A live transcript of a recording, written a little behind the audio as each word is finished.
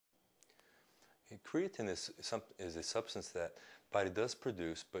Creatine is a substance that the body does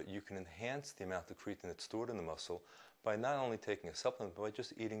produce, but you can enhance the amount of creatine that's stored in the muscle by not only taking a supplement, but by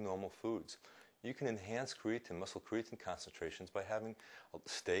just eating normal foods. You can enhance creatine, muscle creatine concentrations by having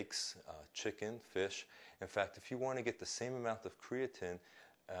steaks, chicken, fish. In fact, if you want to get the same amount of creatine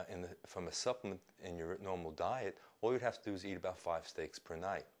from a supplement in your normal diet, all you'd have to do is eat about 5 steaks per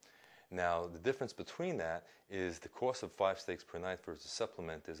night. Now, the difference between that is the cost of 5 steaks per night versus a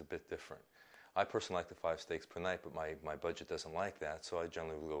supplement is a bit different. I personally like the 5 steaks per night, but my budget doesn't like that, so I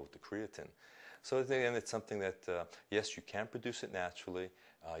generally will go with the creatine. So again, it's something that, yes, you can produce it naturally,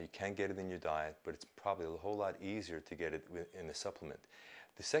 you can get it in your diet, but it's probably a whole lot easier to get it in a supplement.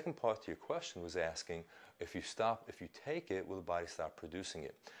 The second part to your question was asking, if you take it, will the body stop producing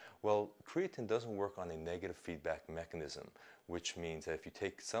it? Well, creatine doesn't work on a negative feedback mechanism, which means that if you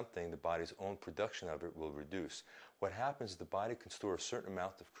take something, the body's own production of it will reduce. What happens is the body can store a certain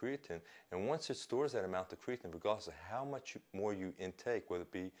amount of creatine, and once it stores that amount of creatine, regardless of how much more you intake, whether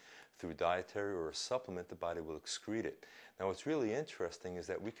it be through dietary or a supplement, the body will excrete it. Now, what's really interesting is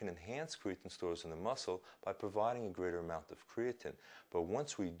that we can enhance creatine stores in the muscle by providing a greater amount of creatine. But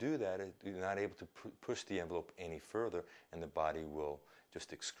once we do that, you're not able to push the envelope any further, and the body will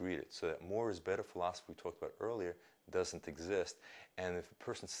just excrete it. So that more is better philosophy we talked about earlier doesn't exist. And if a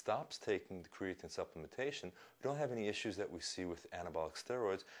person stops taking the creatine supplementation, we don't have any issues that we see with anabolic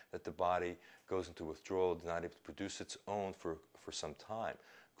steroids, that the body goes into withdrawal, is not able to produce its own for some time.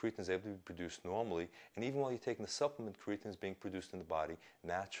 Creatine is able to be produced normally, and even while you're taking the supplement, creatine is being produced in the body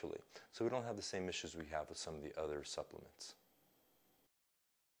naturally. So we don't have the same issues we have with some of the other supplements.